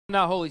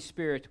Now, Holy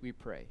Spirit, we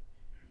pray.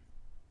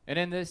 And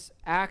in this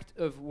act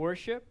of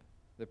worship,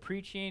 the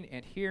preaching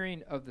and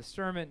hearing of the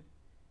sermon,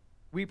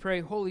 we pray,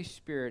 Holy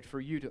Spirit,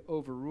 for you to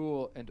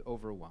overrule and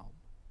overwhelm.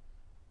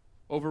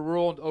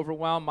 Overrule and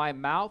overwhelm my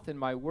mouth and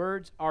my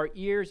words, our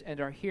ears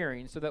and our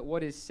hearing, so that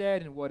what is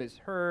said and what is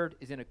heard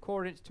is in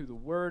accordance to the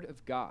word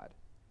of God,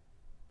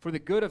 for the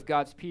good of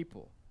God's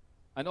people,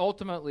 and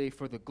ultimately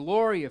for the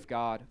glory of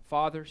God,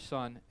 Father,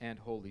 Son, and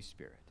Holy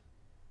Spirit.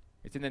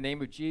 It's in the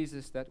name of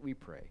Jesus that we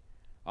pray.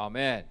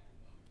 Amen.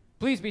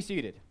 Please be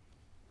seated.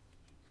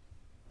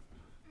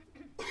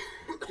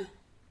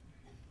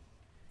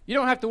 You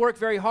don't have to work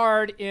very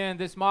hard in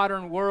this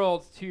modern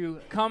world to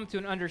come to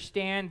an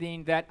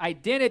understanding that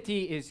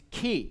identity is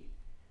key.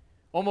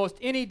 Almost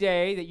any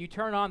day that you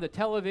turn on the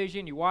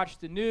television, you watch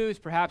the news,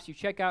 perhaps you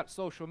check out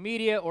social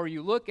media, or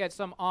you look at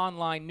some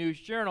online news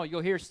journal, you'll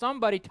hear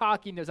somebody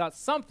talking about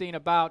something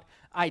about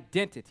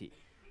identity.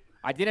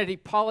 Identity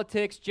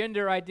politics,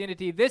 gender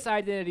identity, this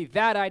identity,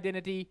 that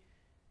identity.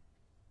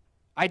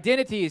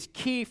 Identity is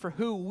key for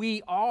who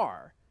we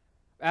are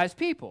as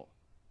people.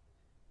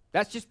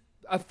 That's just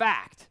a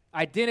fact.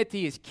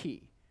 Identity is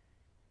key.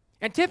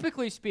 And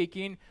typically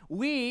speaking,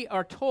 we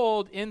are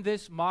told in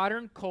this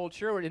modern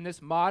culture or in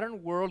this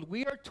modern world,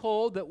 we are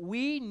told that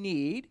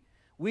we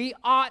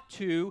ought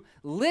to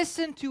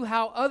listen to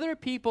how other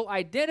people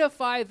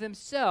identify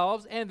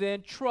themselves and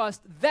then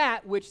trust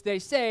that which they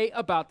say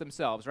about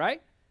themselves,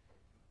 right?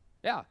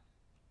 Yeah.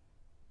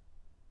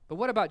 But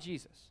what about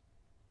Jesus?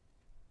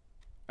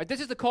 Right,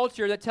 this is the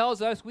culture that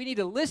tells us we need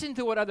to listen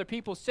to what other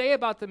people say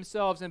about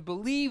themselves and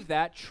believe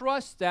that,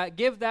 trust that,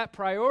 give that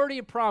priority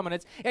and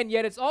prominence. And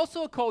yet it's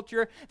also a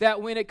culture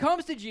that when it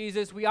comes to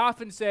Jesus, we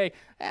often say,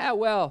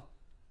 well,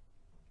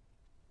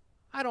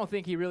 I don't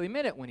think he really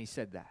meant it when he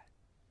said that.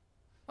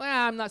 Well,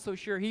 I'm not so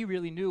sure he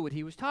really knew what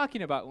he was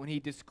talking about when he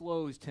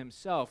disclosed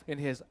himself and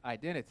his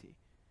identity.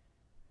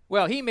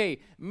 Well, he may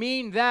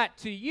mean that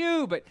to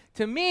you, but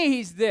to me,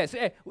 he's this.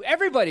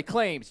 Everybody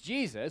claims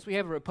Jesus. We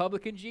have a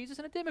Republican Jesus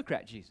and a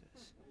Democrat Jesus.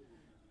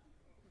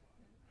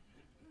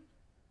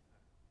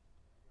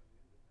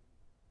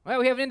 Well,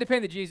 we have an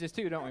independent Jesus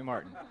too, don't we,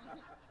 Martin?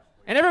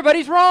 And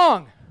everybody's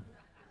wrong.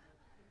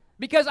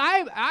 Because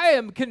I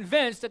am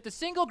convinced that the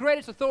single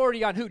greatest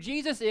authority on who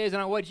Jesus is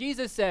and on what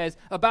Jesus says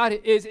about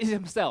it is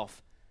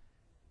himself.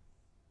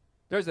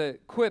 There's a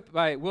quip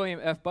by William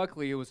F.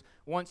 Buckley who was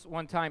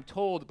one time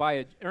told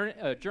by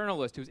a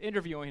journalist who was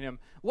interviewing him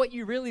what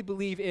you really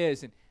believe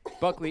is. And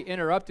Buckley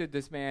interrupted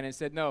this man and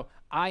said, no,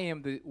 I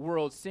am the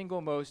world's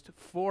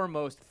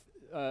foremost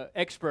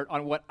expert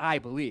on what I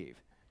believe.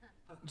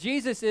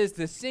 Jesus is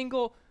the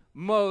single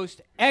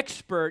most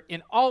expert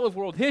in all of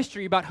world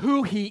history about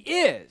who he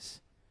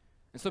is.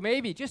 And so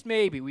maybe, just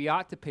maybe, we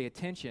ought to pay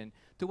attention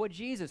to what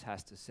Jesus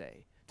has to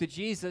say, to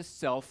Jesus'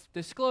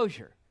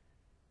 self-disclosure.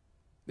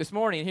 This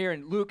morning here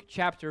in Luke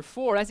chapter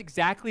 4, that's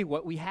exactly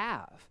what we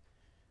have.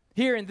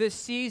 Here in this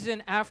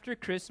season after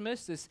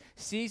Christmas, this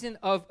season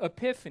of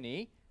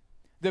Epiphany,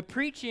 the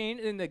preaching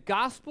and the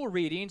gospel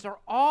readings are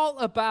all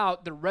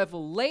about the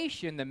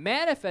revelation, the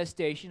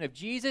manifestation of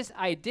Jesus'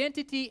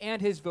 identity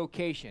and his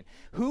vocation,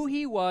 who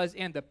he was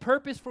and the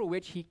purpose for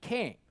which he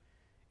came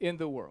in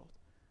the world.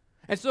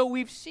 And so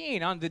we've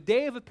seen on the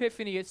day of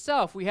Epiphany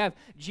itself, we have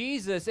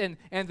Jesus and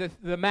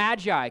the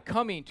Magi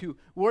coming to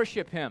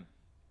worship him.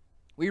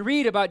 We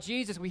read about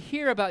Jesus, we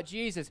hear about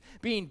Jesus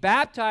being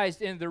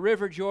baptized in the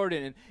river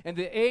Jordan and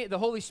the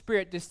Holy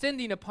Spirit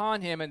descending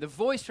upon him and the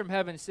voice from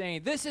heaven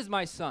saying, "This is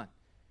my son."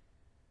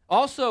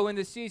 Also in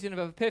the season of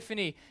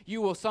Epiphany,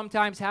 you will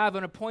sometimes have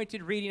an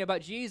appointed reading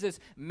about Jesus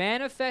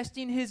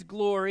manifesting his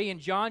glory in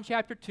John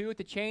chapter 2 at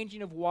the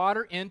changing of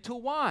water into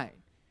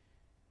wine.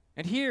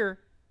 And here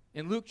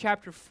in Luke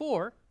chapter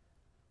 4,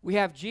 we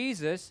have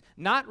Jesus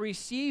not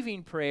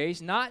receiving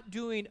praise, not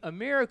doing a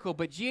miracle,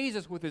 but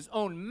Jesus with his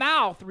own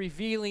mouth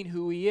revealing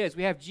who he is.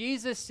 We have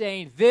Jesus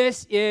saying,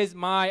 "This is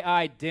my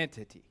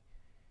identity."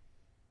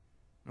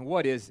 And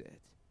what is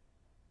it?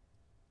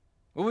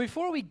 Well,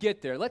 before we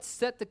get there, let's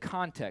set the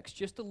context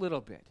just a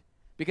little bit,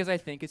 because I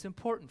think it's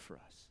important for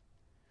us.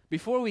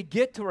 Before we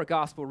get to our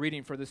gospel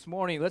reading for this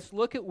morning, let's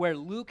look at where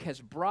Luke has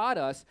brought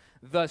us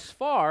thus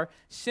far,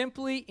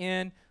 simply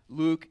in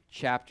Luke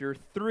chapter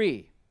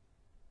 3.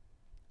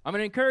 I'm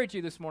going to encourage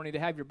you this morning to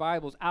have your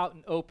Bibles out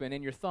and open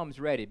and your thumbs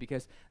ready,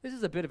 because this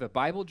is a bit of a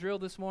Bible drill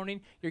this morning.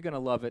 You're going to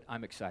love it.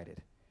 I'm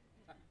excited.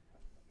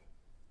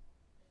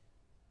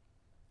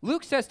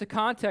 Luke sets the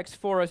context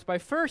for us by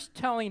first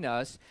telling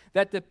us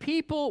that the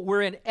people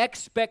were in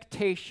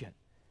expectation.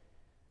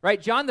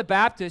 Right? John the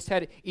Baptist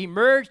had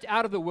emerged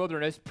out of the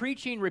wilderness,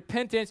 preaching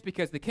repentance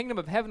because the kingdom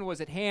of heaven was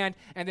at hand,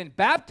 and then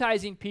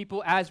baptizing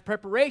people as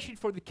preparation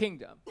for the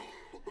kingdom.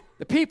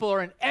 The people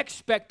are in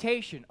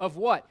expectation of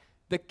what?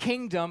 The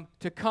kingdom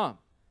to come.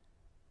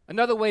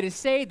 Another way to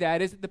say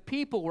that is that the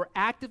people were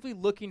actively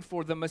looking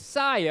for the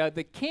Messiah,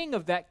 the king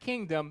of that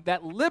kingdom,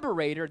 that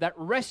liberator, that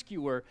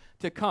rescuer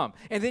to come.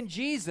 And then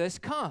Jesus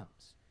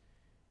comes.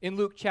 In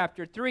Luke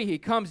chapter 3, he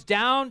comes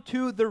down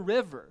to the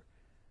river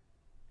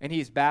and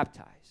he's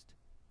baptized.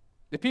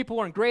 The people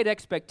were in great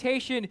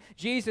expectation.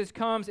 Jesus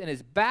comes and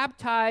is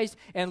baptized,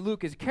 and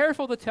Luke is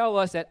careful to tell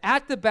us that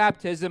at the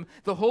baptism,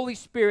 the Holy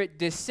Spirit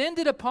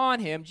descended upon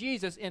him,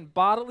 Jesus, in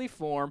bodily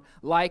form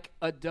like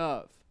a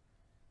dove.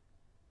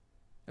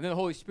 And then the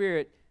Holy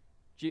Spirit,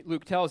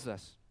 Luke tells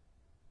us,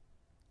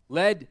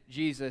 led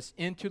Jesus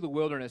into the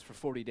wilderness for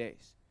 40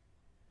 days.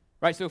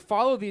 Right, so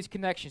follow these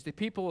connections. The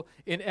people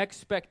in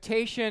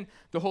expectation,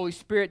 the Holy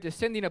Spirit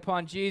descending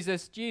upon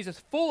Jesus, Jesus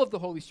full of the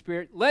Holy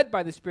Spirit, led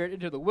by the Spirit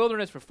into the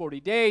wilderness for 40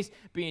 days,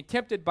 being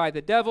tempted by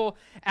the devil.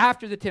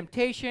 After the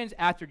temptations,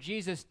 after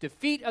Jesus'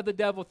 defeat of the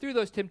devil through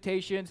those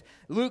temptations,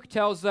 Luke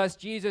tells us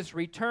Jesus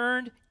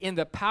returned in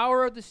the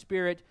power of the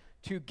Spirit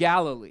to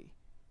Galilee.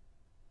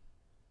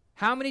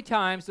 How many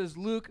times does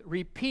Luke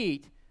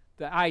repeat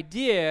the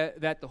idea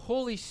that the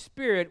Holy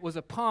Spirit was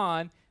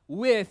upon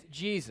with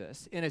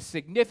Jesus in a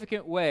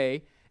significant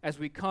way as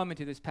we come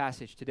into this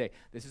passage today?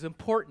 This is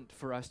important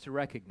for us to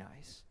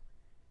recognize.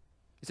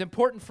 It's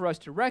important for us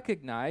to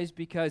recognize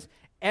because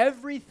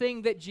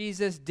everything that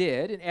Jesus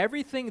did and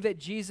everything that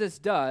Jesus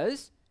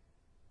does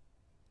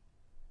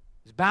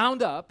is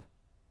bound up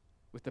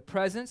with the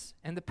presence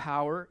and the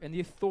power and the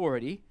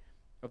authority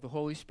of the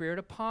Holy Spirit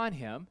upon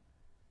him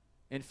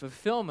in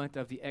fulfillment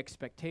of the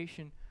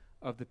expectation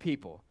of the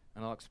people.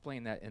 And I'll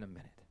explain that in a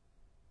minute.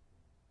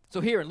 So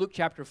here in Luke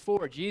chapter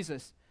 4,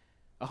 Jesus,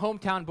 a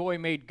hometown boy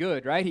made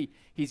good, right?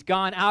 He's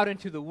gone out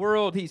into the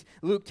world.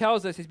 Luke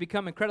tells us he's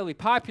become incredibly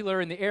popular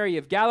in the area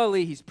of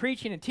Galilee. He's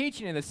preaching and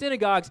teaching in the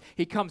synagogues.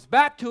 He comes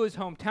back to his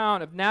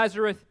hometown of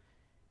Nazareth.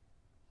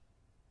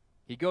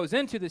 He goes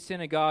into the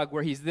synagogue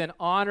where he's then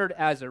honored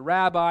as a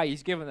rabbi.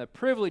 He's given the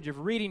privilege of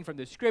reading from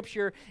the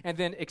scripture and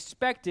then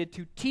expected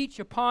to teach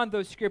upon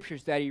those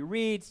scriptures that he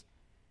reads.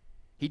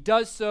 He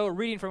does so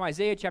reading from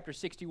Isaiah chapter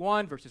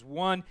 61, verses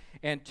 1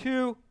 and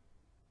 2.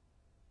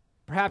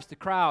 Perhaps the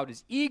crowd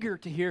is eager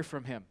to hear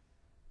from him.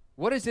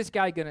 What is this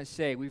guy going to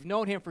say? We've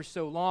known him for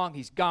so long.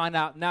 He's gone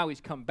out. Now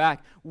he's come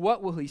back.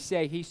 What will he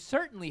say? He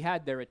certainly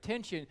had their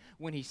attention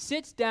when he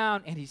sits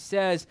down and he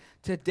says,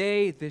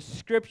 "Today this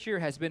scripture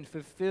has been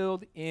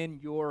fulfilled in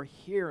your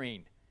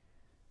hearing."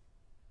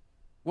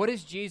 What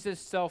is Jesus'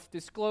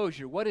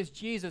 self-disclosure? What is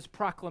Jesus'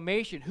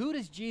 proclamation? Who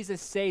does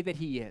Jesus say that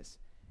he is?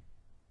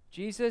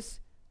 Jesus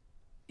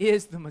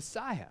is the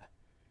Messiah.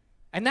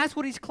 And that's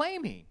what he's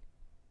claiming.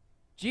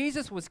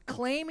 Jesus was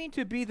claiming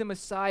to be the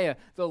Messiah,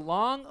 the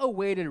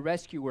long-awaited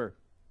rescuer,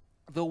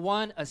 the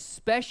one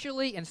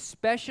especially and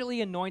specially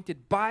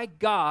anointed by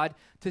God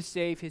to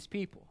save his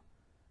people.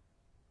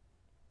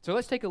 So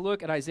let's take a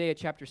look at Isaiah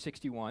chapter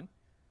 61.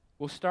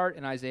 We'll start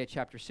in Isaiah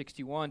chapter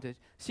 61 to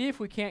see if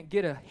we can't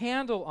get a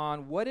handle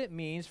on what it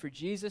means for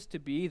Jesus to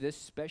be this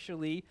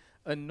specially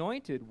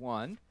anointed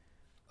one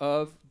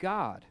of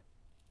God.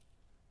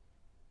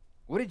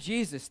 What did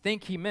Jesus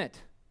think he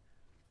meant?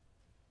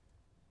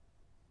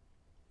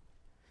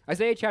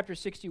 Isaiah chapter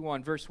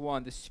 61, verse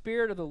 1, "The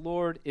Spirit of the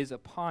Lord is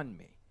upon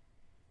me."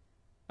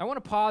 I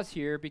want to pause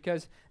here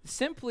because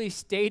simply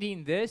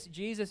stating this,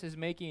 Jesus is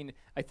making,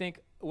 I think,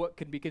 what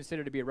could be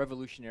considered to be a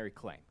revolutionary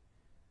claim.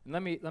 And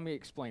let me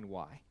explain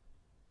why.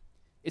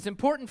 It's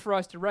important for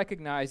us to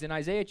recognize in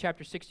Isaiah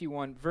chapter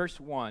 61, verse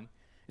 1,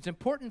 it's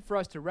important for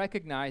us to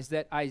recognize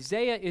that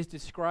Isaiah is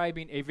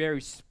describing a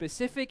very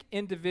specific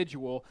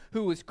individual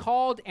who was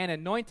called and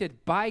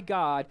anointed by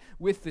God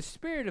with the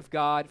Spirit of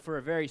God for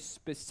a very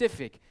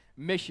specific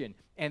mission.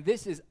 And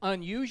this is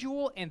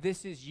unusual and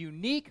this is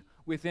unique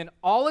within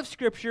all of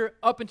Scripture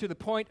up until the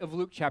point of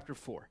Luke chapter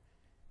 4.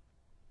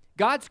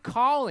 God's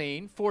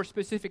calling for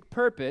specific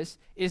purpose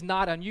is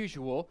not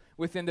unusual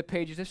within the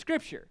pages of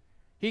Scripture.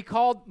 He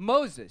called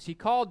Moses, he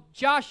called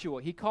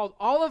Joshua, he called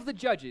all of the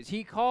judges,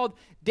 he called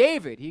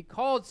David, he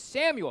called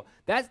Samuel.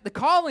 The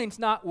calling's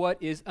not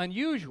what is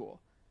unusual.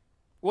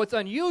 What's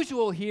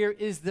unusual here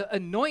is the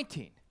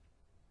anointing.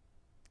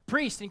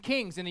 Priests and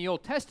kings in the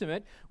Old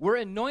Testament were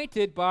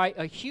anointed by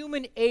a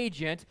human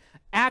agent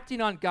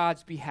acting on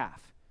God's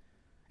behalf.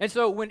 And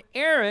so when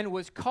Aaron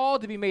was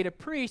called to be made a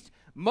priest,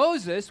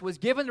 Moses was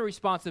given the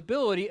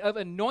responsibility of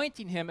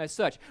anointing him as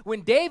such.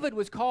 When David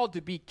was called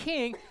to be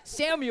king,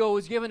 Samuel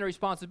was given the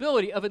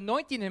responsibility of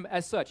anointing him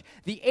as such.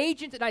 The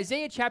agent in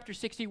Isaiah chapter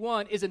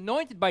 61 is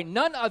anointed by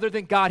none other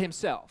than God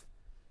himself.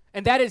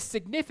 And that is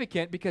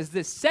significant because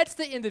this sets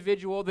the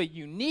individual, the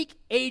unique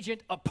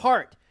agent,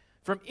 apart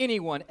from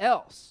anyone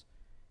else.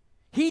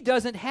 He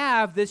doesn't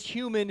have this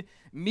human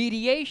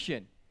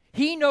mediation.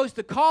 He knows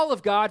the call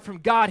of God from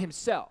God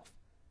himself.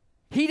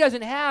 He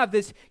doesn't have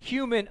this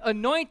human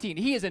anointing.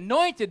 He is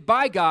anointed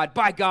by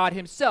God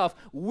himself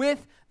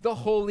with the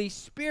Holy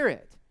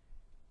Spirit.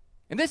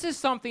 And this is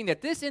something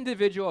that this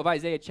individual of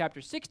Isaiah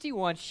chapter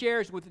 61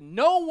 shares with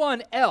no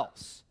one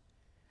else.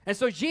 And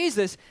so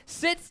Jesus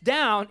sits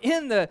down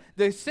in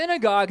the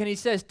synagogue and he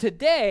says,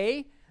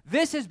 "Today,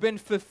 this has been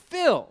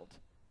fulfilled."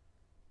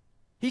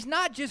 He's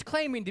not just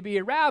claiming to be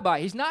a rabbi.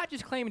 He's not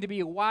just claiming to be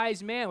a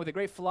wise man with a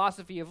great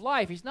philosophy of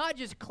life. He's not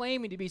just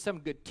claiming to be some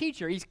good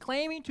teacher. He's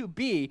claiming to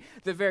be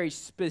the very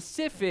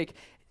specific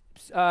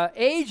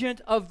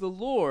agent of the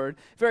Lord,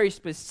 very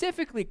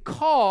specifically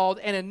called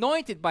and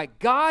anointed by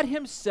God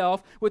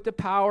himself with the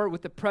power,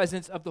 with the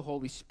presence of the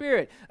Holy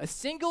Spirit. A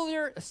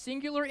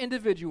singular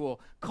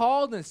individual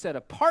called and set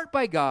apart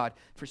by God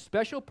for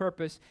special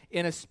purpose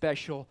in a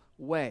special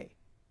way.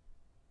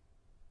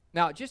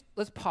 Now,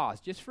 let's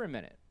pause just for a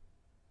minute,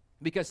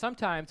 because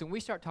sometimes when we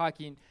start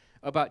talking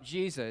about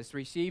Jesus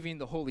receiving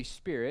the Holy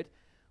Spirit,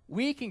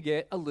 we can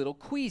get a little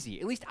queasy.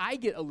 At least I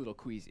get a little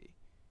queasy.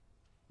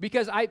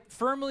 Because I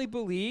firmly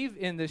believe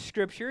in the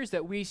scriptures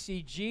that we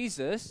see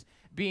Jesus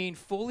being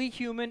fully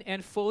human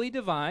and fully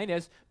divine,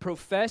 as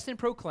professed and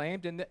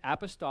proclaimed in the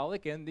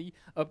Apostolic and the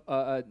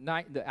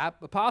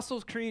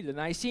Apostles' Creed, the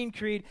Nicene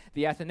Creed,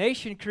 the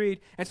Athanasian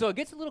Creed. And so it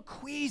gets a little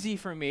queasy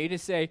for me to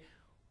say,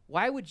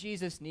 why would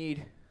Jesus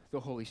need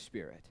the Holy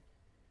Spirit?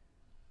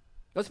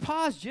 Let's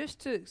pause just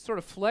to sort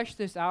of flesh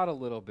this out a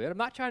little bit. I'm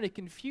not trying to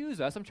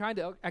confuse us. I'm trying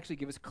to actually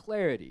give us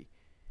clarity.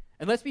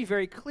 And let's be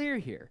very clear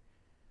here.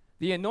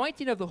 The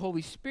anointing of the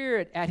Holy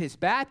Spirit at his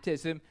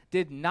baptism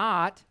did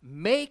not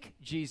make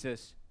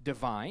Jesus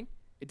divine.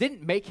 It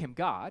didn't make him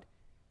God.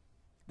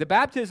 The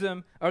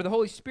baptism, or the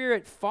Holy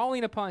Spirit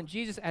falling upon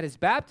Jesus at his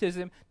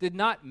baptism, did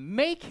not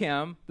make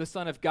him the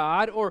Son of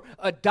God or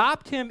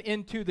adopt him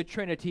into the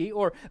Trinity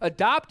or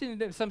adopt him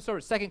into some sort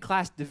of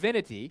second-class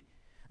divinity.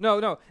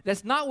 No,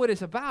 that's not what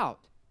it's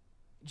about.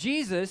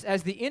 Jesus,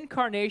 as the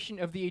incarnation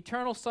of the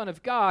eternal Son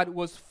of God,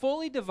 was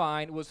fully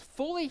divine, was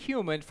fully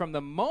human from the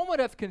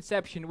moment of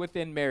conception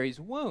within Mary's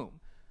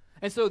womb.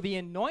 And so the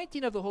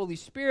anointing of the Holy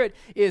Spirit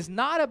is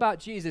not about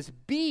Jesus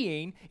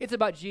being, it's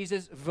about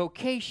Jesus'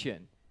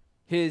 vocation,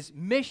 his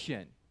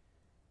mission.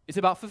 It's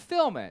about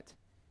fulfillment.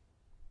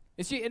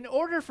 And see, in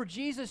order for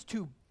Jesus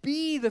to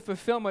be the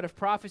fulfillment of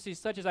prophecies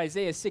such as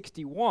Isaiah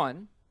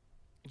 61,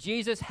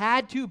 Jesus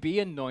had to be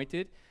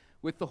anointed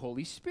with the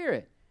Holy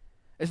Spirit.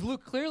 As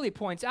Luke clearly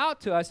points out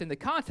to us in the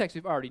context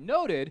we've already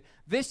noted,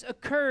 this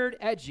occurred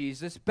at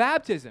Jesus'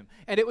 baptism.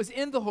 And it was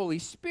in the Holy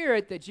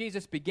Spirit that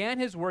Jesus began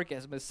his work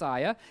as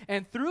Messiah,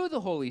 and through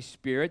the Holy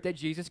Spirit that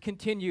Jesus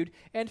continued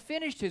and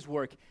finished his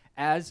work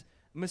as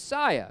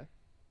Messiah.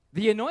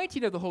 The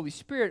anointing of the Holy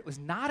Spirit was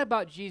not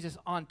about Jesus'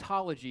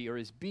 ontology or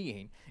his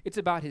being. It's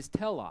about his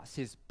telos,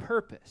 his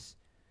purpose.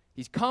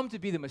 He's come to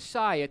be the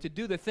Messiah, to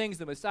do the things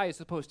the Messiah is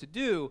supposed to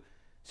do,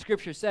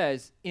 Scripture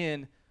says,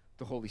 in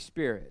the Holy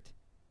Spirit.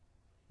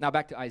 Now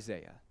back to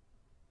Isaiah.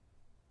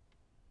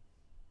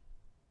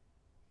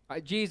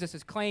 Jesus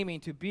is claiming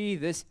to be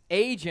this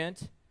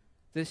agent,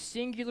 this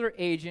singular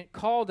agent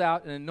called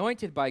out and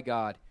anointed by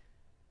God.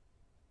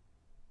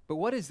 But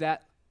what does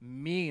that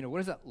mean, or what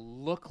does that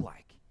look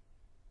like?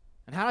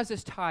 And how does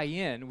this tie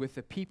in with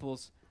the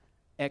people's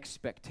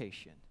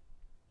expectation?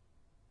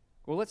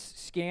 Well, let's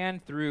scan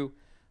through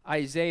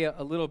Isaiah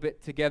a little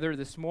bit together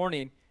this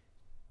morning,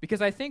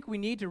 because I think we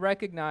need to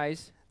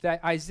recognize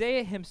that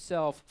Isaiah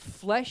himself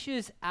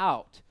fleshes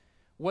out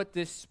what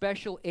this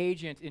special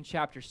agent in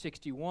chapter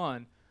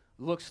 61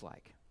 looks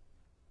like.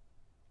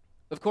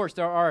 Of course,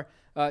 there are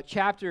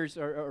chapters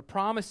or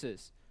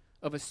promises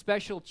of a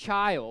special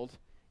child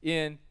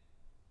in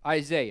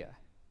Isaiah.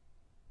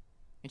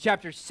 In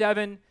chapter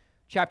 7,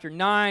 chapter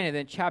 9, and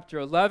then chapter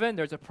 11,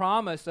 there's a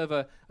promise of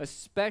a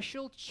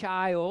special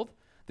child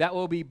that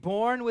will be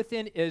born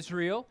within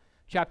Israel.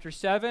 Chapter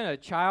 7, a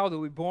child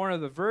will be born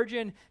of the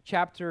virgin.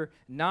 Chapter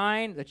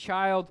 9, the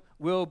child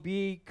will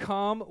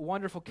become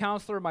Wonderful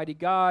Counselor, Mighty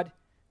God,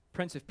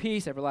 Prince of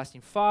Peace,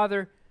 Everlasting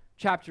Father.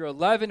 Chapter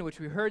 11, which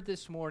we heard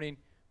this morning,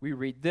 we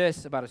read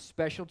this about a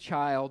special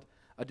child,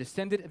 a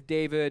descendant of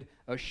David,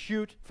 a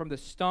shoot from the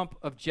stump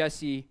of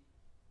Jesse.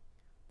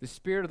 The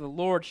Spirit of the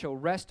Lord shall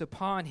rest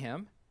upon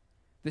him,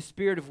 the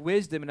Spirit of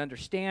wisdom and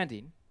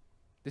understanding,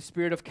 the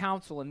Spirit of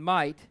counsel and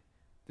might,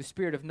 the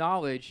Spirit of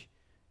knowledge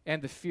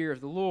and the fear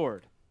of the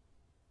Lord.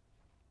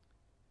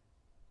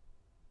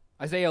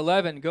 Isaiah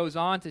 11 goes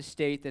on to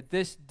state that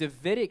this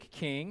Davidic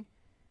king,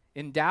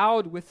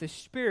 endowed with the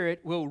Spirit,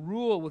 will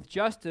rule with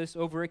justice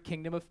over a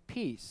kingdom of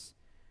peace,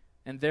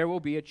 and there will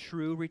be a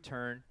true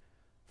return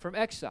from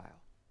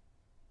exile.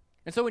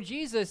 And so when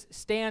Jesus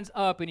stands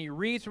up and he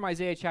reads from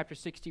Isaiah chapter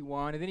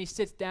 61, and then he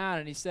sits down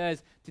and he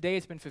says, "Today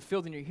it's been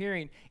fulfilled in your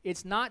hearing,"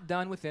 it's not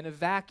done within a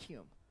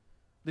vacuum.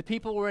 The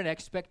people were in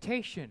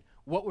expectation.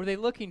 What were they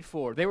looking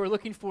for? They were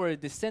looking for a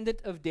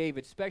descendant of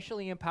David,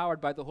 specially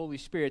empowered by the Holy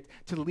Spirit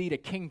to lead a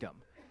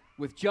kingdom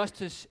with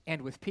justice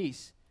and with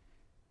peace.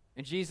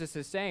 And Jesus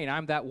is saying,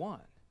 I'm that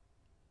one.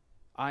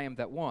 I am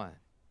that one.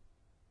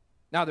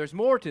 Now, there's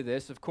more to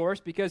this, of course,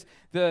 because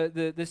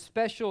the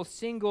special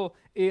single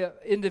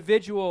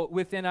individual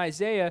within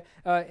Isaiah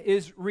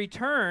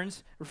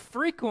returns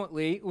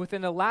frequently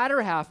within the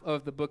latter half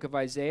of the book of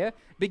Isaiah,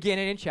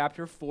 beginning in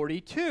chapter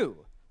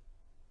 42.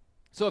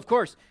 So, of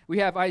course, we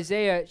have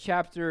Isaiah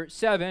chapter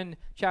 7,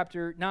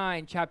 chapter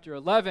 9, chapter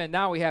 11.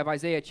 Now we have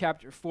Isaiah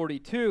chapter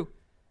 42.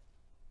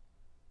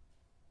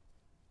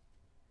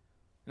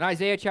 In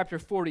Isaiah chapter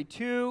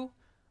 42,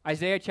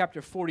 Isaiah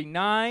chapter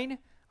 49,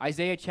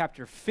 Isaiah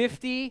chapter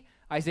 50,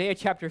 Isaiah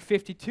chapter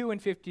 52 and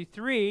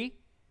 53,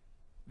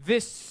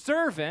 this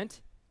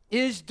servant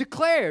is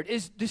declared,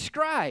 is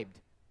described,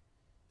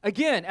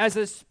 again, as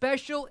a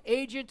special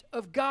agent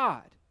of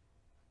God.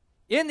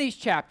 In these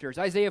chapters,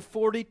 Isaiah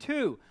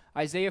 42,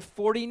 Isaiah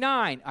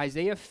 49,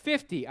 Isaiah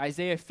 50,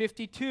 Isaiah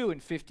 52,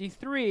 and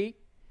 53,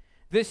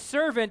 this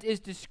servant is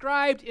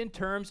described in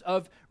terms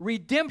of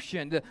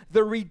redemption,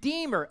 the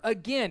Redeemer,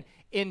 again,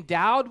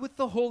 endowed with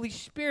the Holy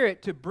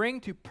Spirit to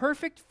bring to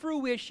perfect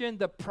fruition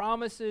the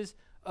promises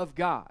of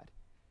God.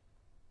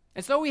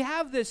 And so we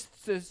have this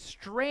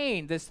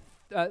strain, this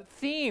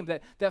theme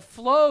that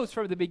flows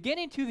from the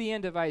beginning to the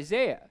end of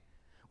Isaiah,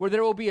 where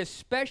there will be a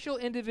special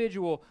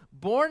individual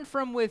born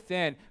from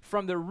within,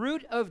 from the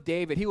root of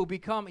David. He will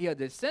become a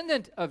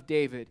descendant of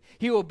David.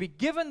 He will be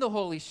given the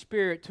Holy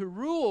Spirit to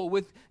rule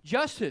with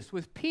justice,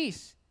 with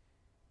peace.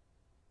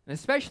 And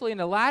especially in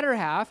the latter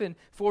half, in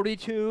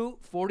 42,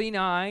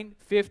 49,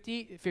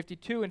 50,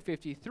 52, and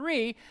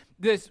 53,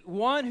 this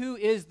one who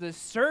is the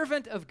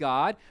servant of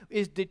God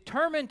is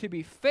determined to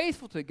be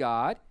faithful to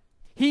God.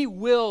 He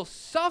will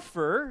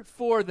suffer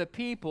for the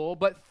people,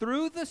 but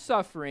through the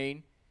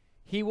suffering,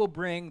 he will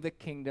bring the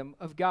kingdom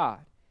of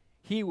God.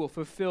 He will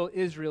fulfill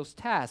Israel's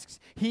tasks.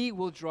 He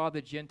will draw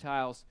the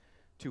Gentiles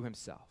to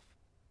himself.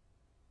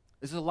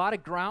 This is a lot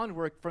of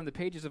groundwork from the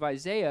pages of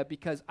Isaiah,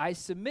 because I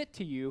submit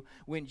to you,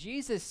 when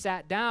Jesus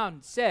sat down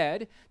and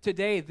said,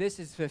 "Today this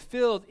is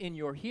fulfilled in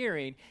your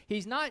hearing,"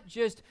 he's not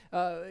just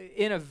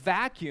in a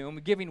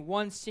vacuum giving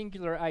one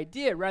singular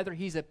idea. Rather,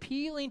 he's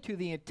appealing to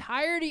the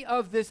entirety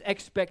of this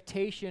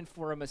expectation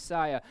for a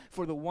Messiah,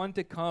 for the one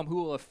to come who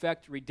will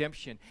effect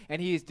redemption.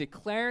 And he is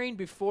declaring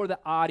before the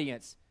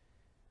audience,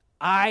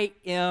 "I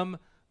am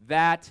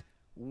that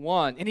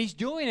one." And he's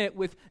doing it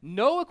with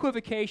no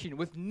equivocation,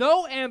 with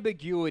no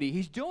ambiguity.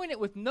 He's doing it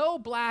with no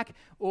black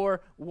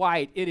or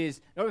white.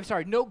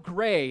 No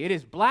gray. It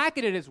is black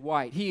and it is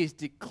white. He is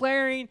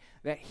declaring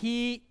that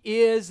he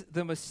is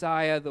the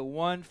Messiah, the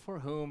one for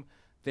whom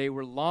they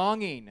were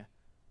longing,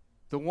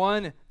 the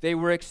one they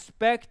were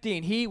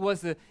expecting. He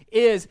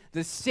is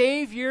the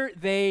Savior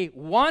they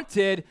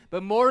wanted,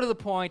 but more to the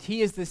point,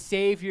 he is the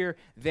Savior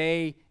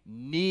they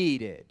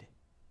needed.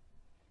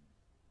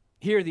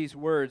 Hear these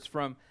words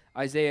from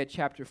Isaiah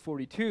chapter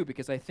 42,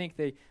 because I think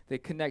they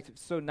connect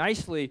so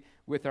nicely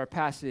with our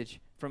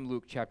passage from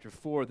Luke chapter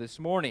 4 this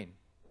morning.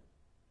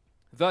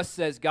 "Thus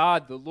says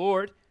God the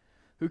Lord,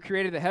 who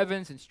created the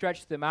heavens and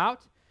stretched them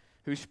out,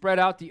 who spread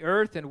out the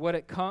earth and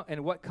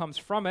what comes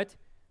from it,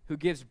 who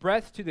gives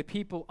breath to the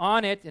people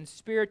on it and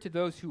spirit to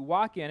those who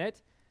walk in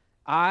it.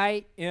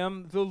 I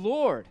am the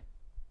Lord.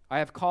 I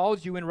have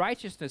called you in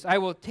righteousness. I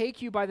will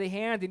take you by the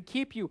hand and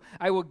keep you.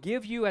 I will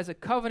give you as a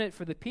covenant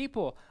for the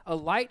people, a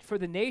light for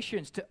the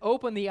nations, to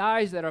open the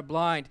eyes that are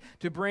blind,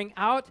 to bring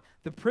out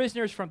the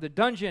prisoners from the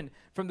dungeon,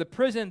 from the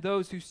prison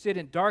those who sit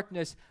in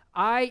darkness.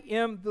 I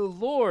am the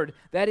Lord.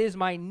 That is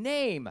my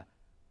name.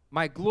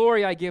 My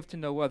glory I give to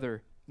no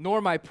other,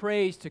 nor my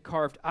praise to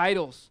carved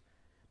idols.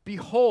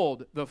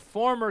 Behold, the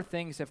former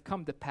things have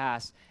come to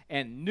pass,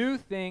 and new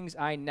things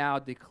I now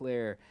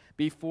declare.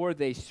 Before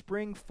they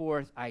spring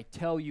forth, I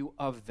tell you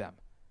of them."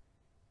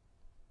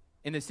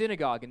 In the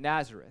synagogue in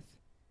Nazareth,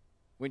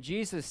 when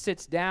Jesus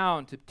sits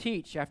down to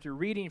teach after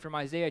reading from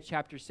Isaiah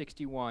chapter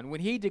 61,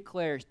 when he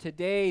declares,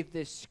 "Today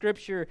this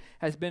scripture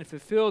has been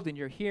fulfilled in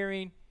your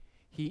hearing,"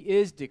 he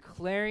is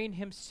declaring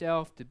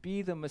himself to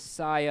be the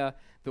Messiah,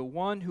 the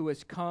one who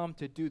has come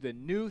to do the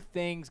new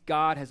things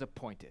God has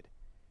appointed.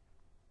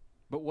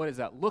 But what does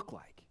that look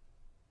like?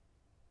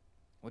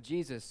 Well,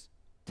 Jesus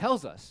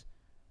tells us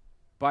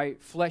by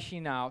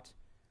fleshing out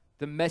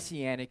the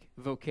messianic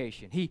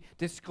vocation. He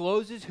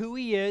discloses who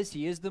he is.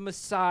 He is the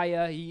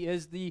Messiah. He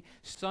is the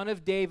Son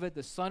of David,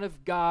 the Son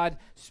of God,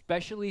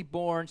 specially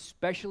born,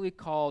 specially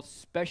called,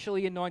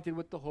 specially anointed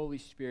with the Holy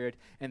Spirit,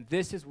 and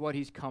this is what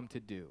he's come to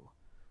do.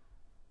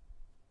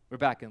 We're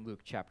back in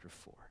Luke chapter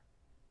 4.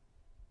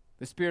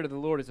 "The Spirit of the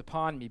Lord is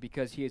upon me,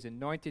 because he has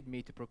anointed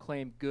me to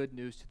proclaim good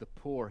news to the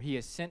poor. He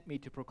has sent me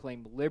to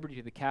proclaim liberty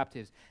to the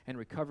captives and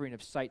recovering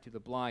of sight to the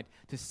blind,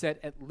 to set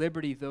at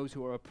liberty those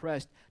who are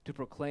oppressed, to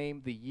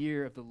proclaim the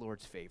year of the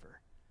Lord's favor."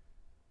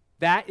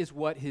 That is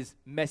what his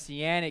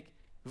messianic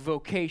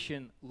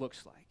vocation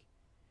looks like.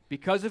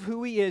 Because of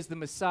who he is, the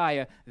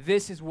Messiah,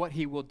 this is what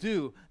he will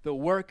do, the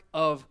work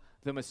of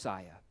the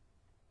Messiah.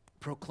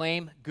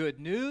 Proclaim good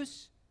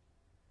news,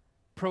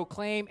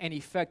 proclaim and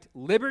effect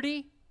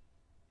liberty,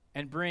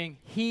 and bring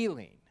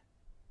healing.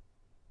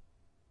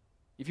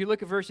 If you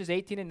look at verses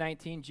 18 and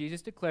 19,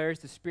 Jesus declares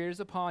the Spirit is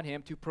upon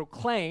him to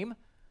proclaim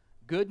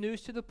good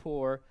news to the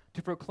poor,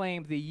 to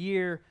proclaim the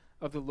year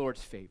of the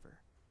Lord's favor.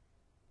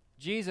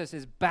 Jesus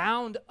is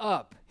bound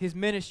up, his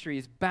ministry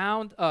is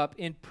bound up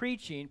in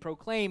preaching,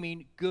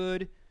 proclaiming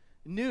good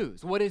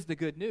news. What is the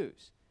good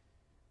news?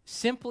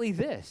 Simply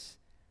this,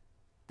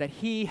 that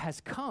he has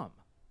come.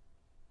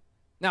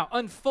 Now,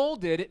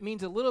 unfolded, it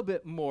means a little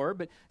bit more,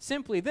 but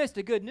simply this,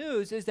 the good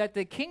news is that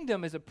the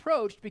kingdom is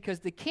approached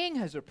because the king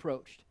has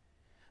approached.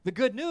 The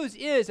good news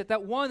is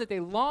that one that they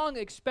long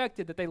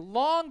expected, that they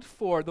longed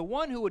for, the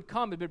one who would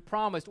come and been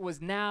promised, was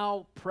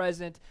now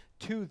present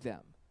to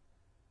them.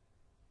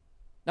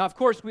 Now, of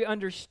course, we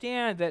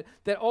understand that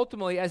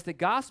ultimately, as the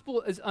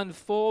gospel is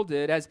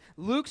unfolded, as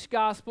Luke's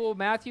gospel,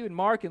 Matthew and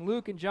Mark and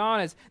Luke and John,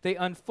 as they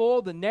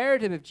unfold the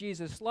narrative of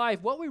Jesus'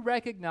 life, what we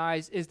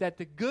recognize is that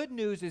the good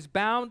news is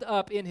bound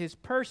up in his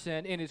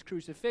person, in his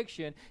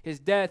crucifixion, his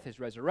death, his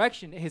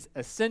resurrection, his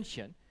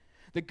ascension.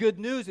 The good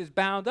news is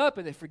bound up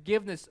in the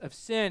forgiveness of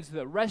sins,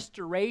 the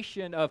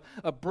restoration of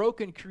a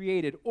broken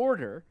created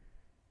order.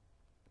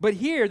 But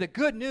here, the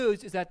good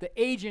news is that the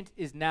agent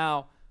is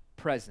now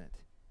present.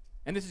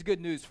 And this is good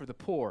news for the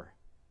poor.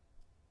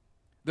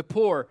 The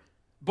poor,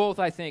 both,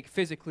 I think,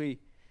 physically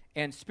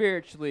and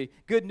spiritually.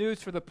 Good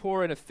news for the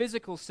poor in a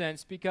physical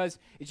sense because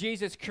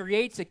Jesus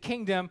creates a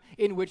kingdom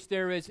in which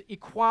there is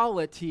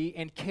equality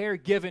and care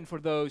given for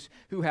those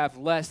who have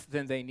less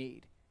than they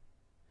need.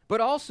 But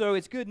also,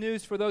 it's good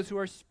news for those who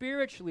are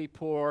spiritually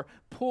poor,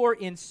 poor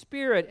in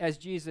spirit, as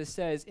Jesus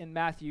says in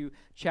Matthew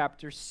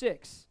chapter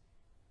 6.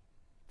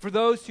 For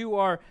those who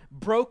are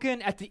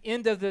broken at the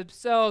end of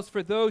themselves,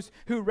 for those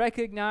who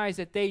recognize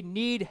that they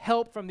need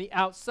help from the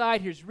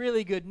outside, here's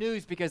really good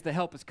news because the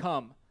help has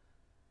come.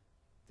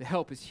 The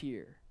help is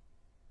here.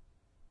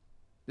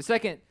 The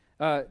second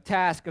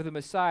task of the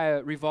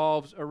Messiah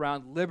revolves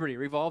around liberty,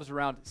 revolves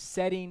around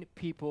setting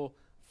people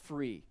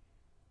free.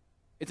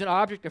 It's an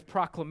object of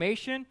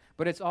proclamation,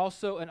 but it's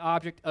also an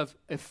object of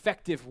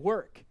effective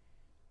work.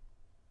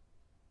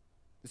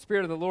 The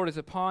Spirit of the Lord is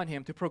upon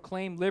him to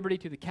proclaim liberty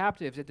to the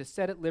captives and to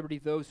set at liberty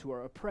those who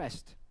are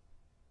oppressed.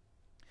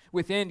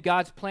 Within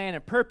God's plan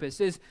and purpose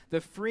is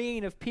the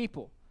freeing of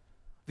people,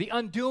 the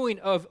undoing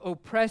of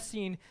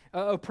oppression,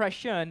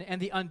 and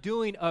the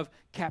undoing of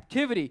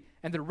captivity,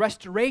 and the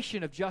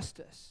restoration of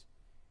justice.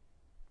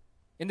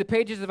 In the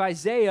pages of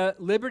Isaiah,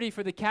 liberty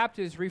for the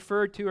captives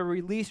referred to a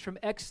release from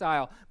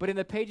exile, but in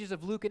the pages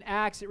of Luke and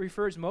Acts, it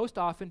refers most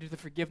often to the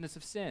forgiveness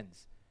of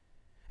sins.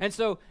 And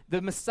so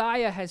the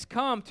Messiah has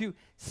come to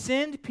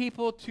send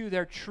people to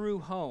their true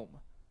home,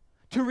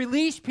 to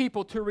release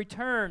people to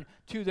return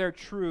to their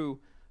true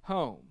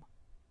home.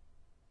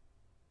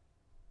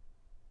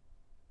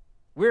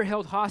 We're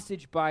held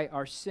hostage by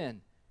our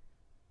sin.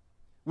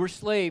 We're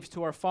slaves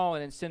to our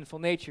fallen and sinful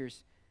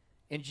natures,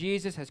 and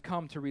Jesus has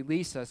come to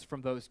release us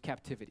from those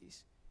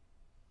captivities.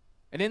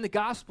 And in the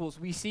Gospels,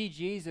 we see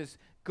Jesus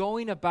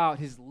going about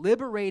his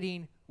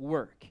liberating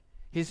work,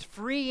 his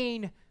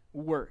freeing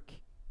work.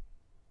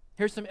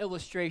 Here's some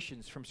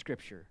illustrations from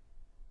Scripture.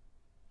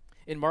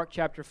 In Mark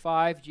chapter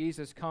 5,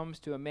 Jesus comes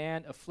to a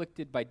man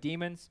afflicted by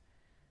demons,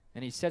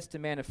 and he sets the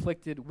man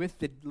afflicted with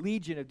the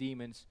legion of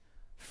demons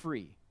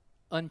free,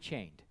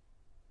 unchained.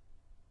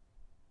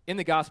 In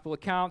the gospel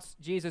accounts,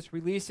 Jesus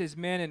releases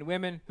men and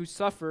women who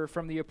suffer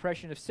from the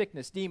oppression of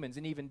sickness, demons,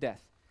 and even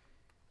death.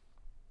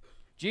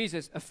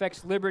 Jesus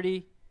effects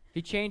liberty.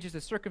 He changes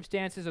the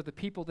circumstances of the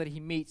people that he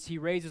meets. He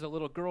raises a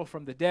little girl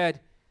from the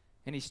dead,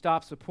 and he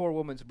stops a poor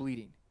woman's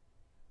bleeding.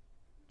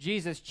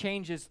 Jesus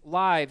changes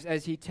lives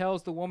as he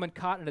tells the woman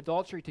caught in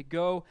adultery to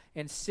go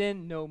and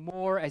sin no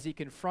more, as he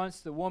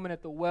confronts the woman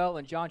at the well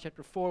in John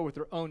chapter 4 with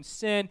her own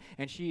sin,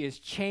 and she is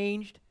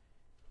changed.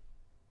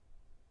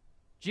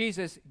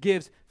 Jesus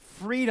gives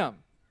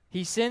freedom.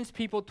 He sends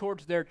people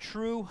towards their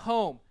true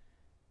home.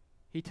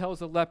 He tells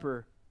the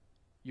leper,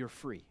 "You're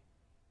free."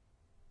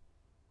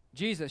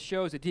 Jesus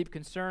shows a deep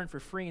concern for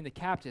freeing the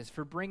captives,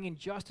 for bringing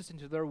justice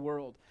into their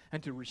world,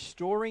 and to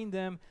restoring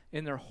them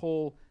in their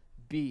whole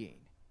being.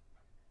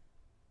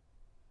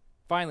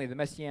 Finally, the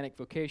messianic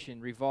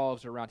vocation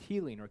revolves around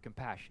healing or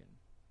compassion.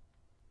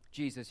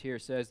 Jesus here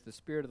says, "The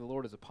Spirit of the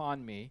Lord is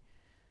upon me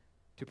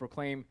to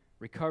proclaim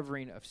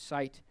recovering of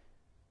sight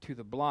to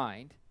the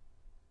blind."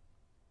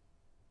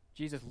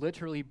 Jesus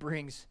literally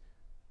brings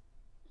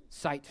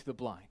sight to the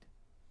blind.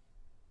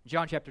 In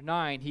John chapter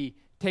 9, he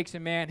takes a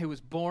man who was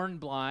born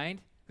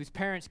blind, whose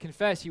parents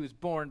confess he was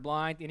born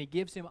blind, and he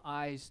gives him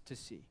eyes to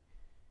see.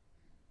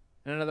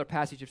 In another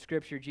passage of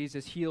Scripture,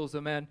 Jesus heals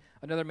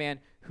another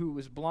man who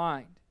was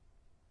blind.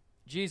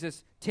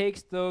 Jesus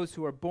takes those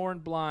who are born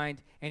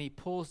blind and he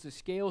pulls the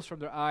scales from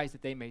their eyes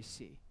that they may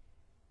see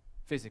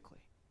physically.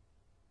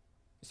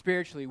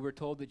 Spiritually, we're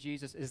told that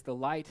Jesus is the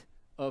light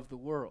of the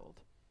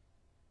world.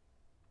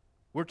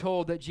 We're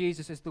told that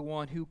Jesus is the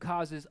one who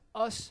causes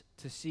us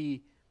to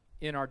see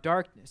in our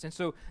darkness. And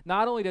so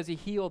not only does he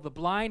heal the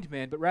blind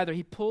men, but rather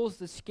he pulls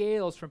the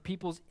scales from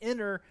people's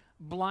inner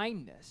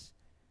blindness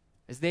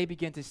as they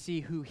begin to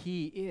see who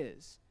he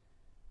is.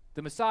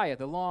 The Messiah,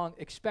 the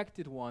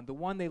long-expected one, the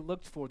one they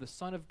looked for, the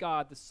Son of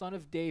God, the Son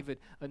of David,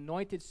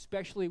 anointed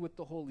specially with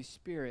the Holy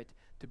Spirit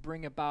to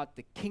bring about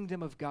the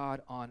kingdom of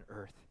God on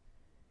earth.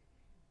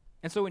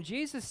 And so when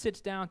Jesus sits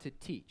down to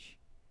teach,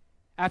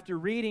 after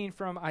reading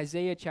from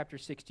Isaiah chapter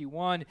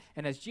 61,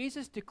 and as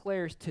Jesus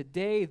declares,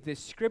 "Today this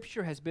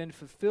scripture has been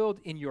fulfilled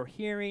in your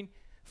hearing,"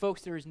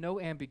 folks, there is no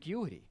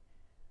ambiguity.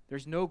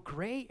 There's no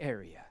gray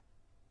area.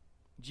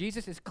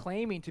 Jesus is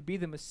claiming to be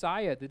the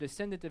Messiah, the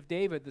descendant of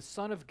David, the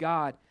Son of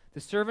God,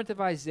 the servant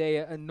of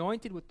Isaiah,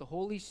 anointed with the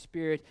Holy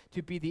Spirit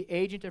to be the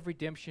agent of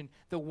redemption,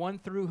 the one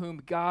through whom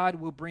God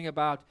will bring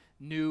about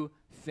new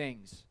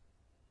things.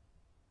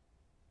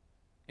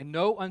 In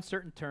no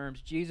uncertain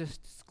terms, Jesus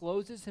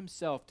discloses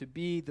himself to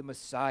be the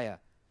Messiah.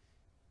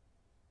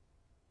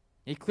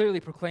 He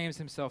clearly proclaims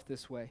himself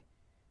this way.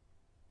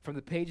 From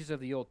the pages of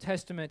the Old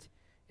Testament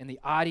and the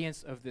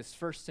audience of this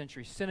first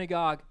century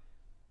synagogue.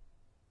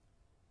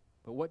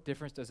 But what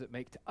difference does it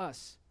make to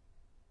us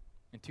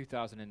in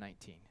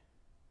 2019?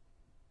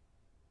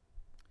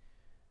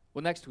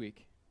 Well, next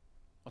week,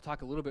 I'll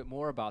talk a little bit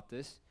more about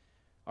this.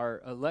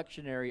 Our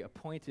lectionary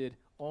appointed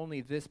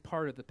only this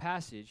part of the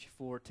passage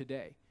for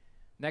today.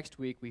 Next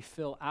week, we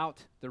fill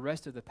out the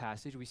rest of the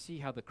passage. We see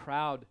how the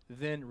crowd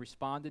then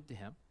responded to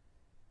him.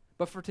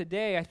 But for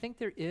today, I think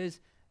there is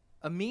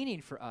a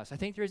meaning for us. I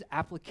think there is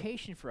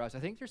application for us.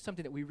 I think there's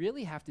something that we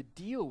really have to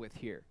deal with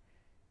here.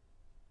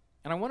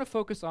 And I want to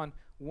focus on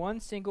one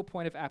single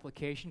point of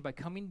application by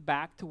coming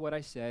back to what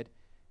I said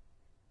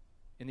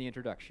in the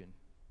introduction.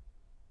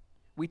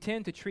 We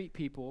tend to treat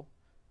people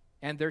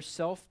and their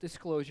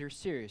self-disclosure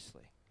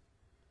seriously.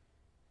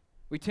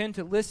 We tend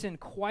to listen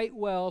quite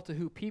well to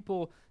who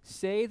people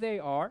say they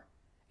are,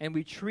 and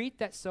we treat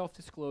that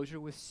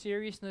self-disclosure with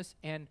seriousness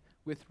and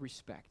with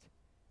respect.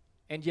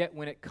 And yet,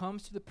 when it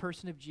comes to the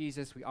person of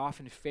Jesus, we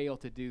often fail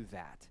to do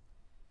that.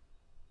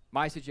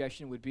 My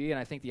suggestion would be, and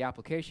I think the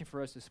application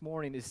for us this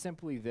morning is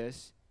simply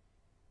this: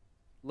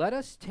 let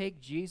us take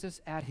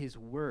Jesus at his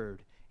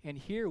word and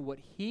hear what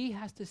he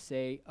has to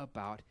say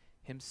about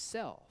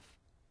himself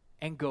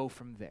and go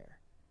from there.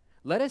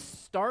 Let us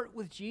start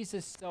with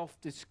Jesus'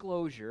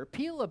 self-disclosure,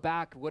 peel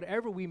back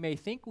whatever we may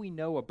think we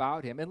know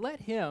about him, and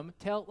let him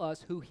tell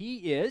us who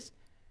he is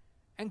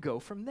and go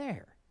from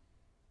there.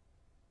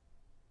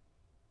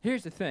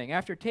 Here's the thing.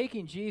 After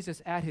taking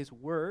Jesus at his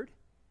word,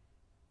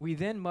 we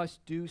then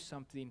must do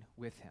something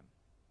with him.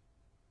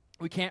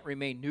 We can't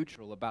remain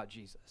neutral about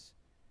Jesus.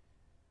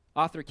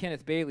 Author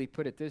Kenneth Bailey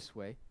put it this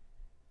way: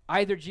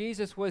 either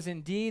Jesus was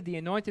indeed the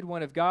anointed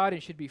one of God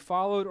and should be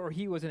followed, or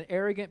he was an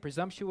arrogant,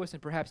 presumptuous,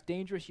 and perhaps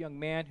dangerous young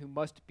man who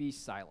must be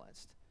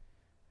silenced.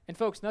 And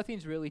folks,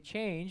 nothing's really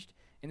changed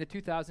in the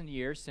 2,000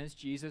 years since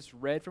Jesus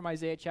read from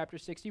Isaiah chapter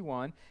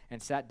 61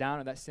 and sat down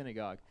in that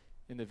synagogue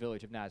in the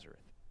village of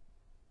Nazareth.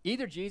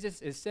 Either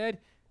Jesus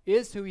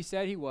is who he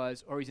said he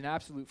was, or he's an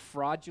absolute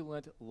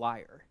fraudulent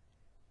liar.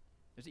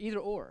 There's either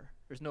or.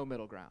 There's no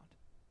middle ground.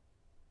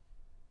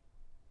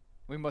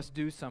 We must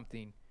do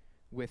something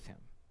with him.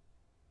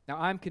 Now,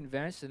 I'm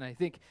convinced, and I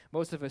think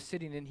most of us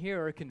sitting in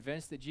here are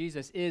convinced that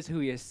Jesus is who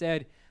he has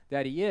said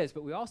that he is,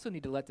 but we also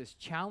need to let this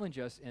challenge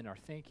us in our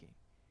thinking.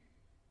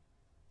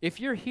 If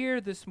you're here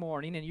this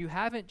morning and you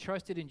haven't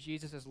trusted in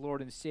Jesus as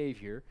Lord and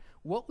Savior,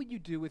 what would you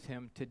do with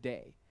him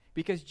today?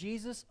 Because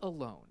Jesus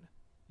alone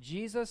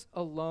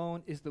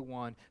is the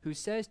one who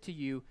says to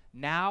you,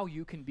 now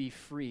you can be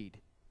freed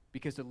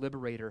because the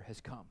liberator has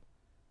come.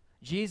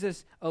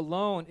 Jesus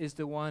alone is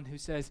the one who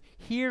says,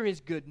 here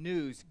is good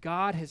news.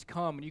 God has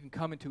come and you can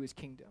come into his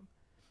kingdom.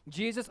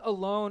 Jesus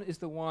alone is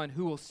the one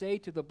who will say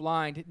to the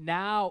blind,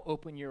 now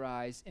open your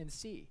eyes and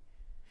see.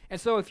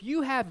 And so if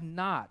you have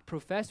not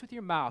professed with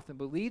your mouth and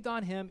believed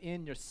on him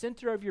in your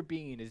center of your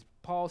being, as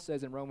Paul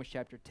says in Romans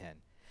chapter 10,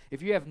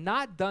 if you have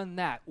not done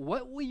that,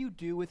 what will you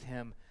do with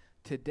him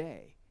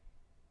today?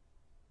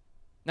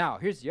 Now,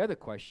 here's the other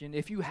question.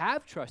 If you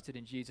have trusted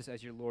in Jesus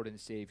as your Lord and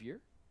Savior,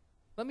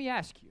 let me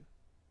ask you,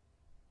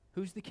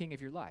 who's the king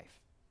of your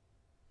life?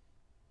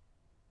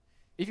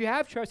 If you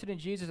have trusted in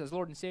Jesus as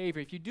Lord and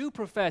Savior, if you do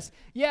profess,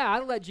 I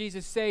let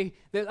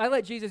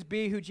Jesus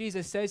be who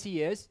Jesus says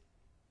he is,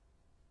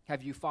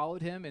 have you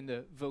followed him in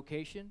the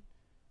vocation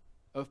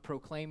of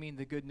proclaiming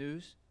the good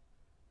news?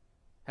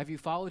 Have you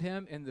followed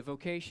him in the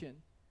vocation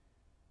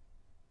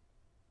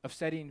of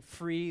setting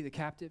free the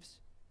captives?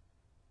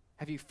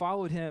 Have you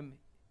followed him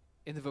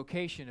in the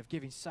vocation of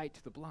giving sight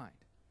to the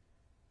blind?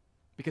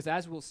 Because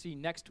as we'll see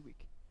next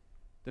week,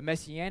 the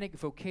messianic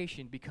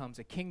vocation becomes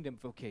a kingdom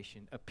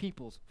vocation, a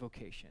people's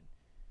vocation.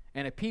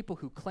 And a people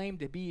who claim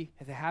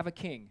to have a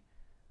king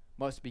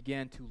must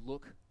begin to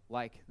look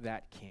like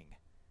that king.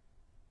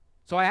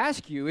 So I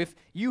ask you, if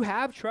you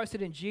have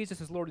trusted in Jesus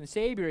as Lord and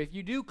Savior, if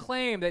you do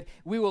claim that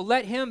we will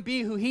let him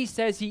be who he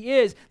says he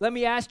is, let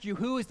me ask you,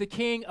 who is the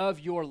king of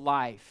your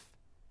life?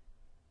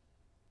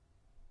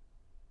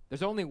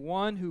 There's only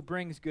one who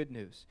brings good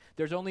news.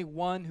 There's only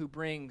one who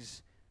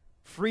brings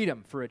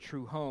freedom for a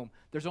true home.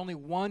 There's only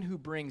one who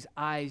brings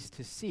eyes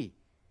to see.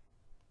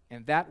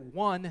 And that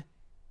one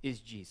is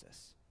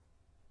Jesus.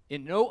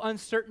 In no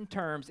uncertain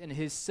terms, in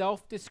his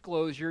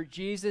self-disclosure,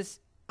 Jesus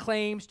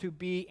claims to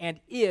be and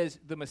is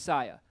the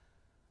Messiah,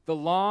 the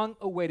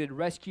long-awaited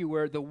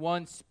rescuer, the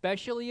one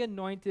specially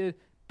anointed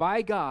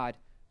by God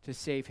to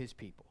save his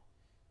people.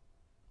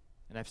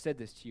 And I've said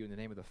this to you in the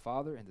name of the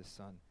Father and the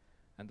Son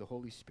and the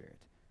Holy Spirit.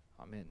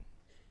 Amen.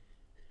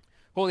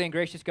 Holy and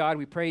gracious God,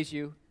 we praise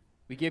you.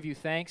 We give you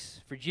thanks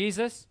for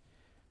Jesus,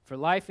 for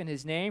life in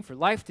his name, for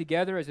life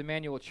together as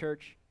Emmanuel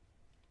Church.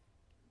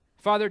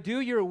 Father, do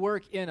your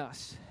work in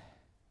us,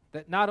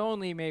 that not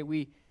only may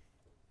we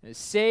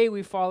say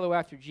we follow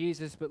after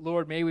Jesus, but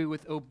Lord, may we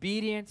with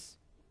obedience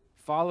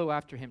follow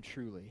after him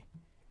truly.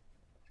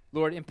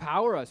 Lord,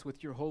 empower us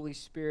with your Holy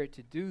Spirit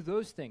to do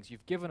those things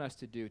you've given us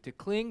to do, to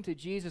cling to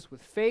Jesus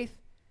with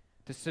faith,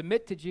 to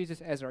submit to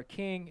Jesus as our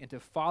King, and to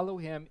follow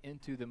him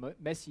into the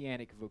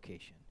messianic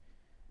vocation,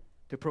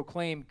 to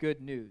proclaim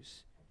good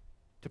news,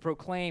 to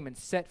proclaim and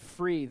set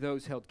free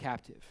those held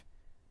captive,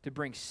 to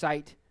bring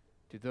sight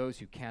to those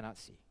who cannot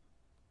see.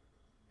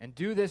 And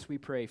do this, we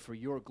pray, for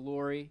your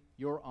glory,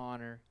 your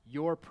honor,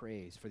 your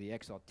praise, for the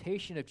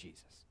exaltation of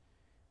Jesus,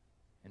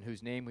 in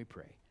whose name we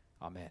pray.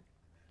 Amen.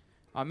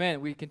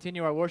 Amen. We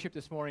continue our worship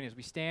this morning as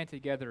we stand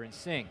together and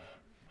sing.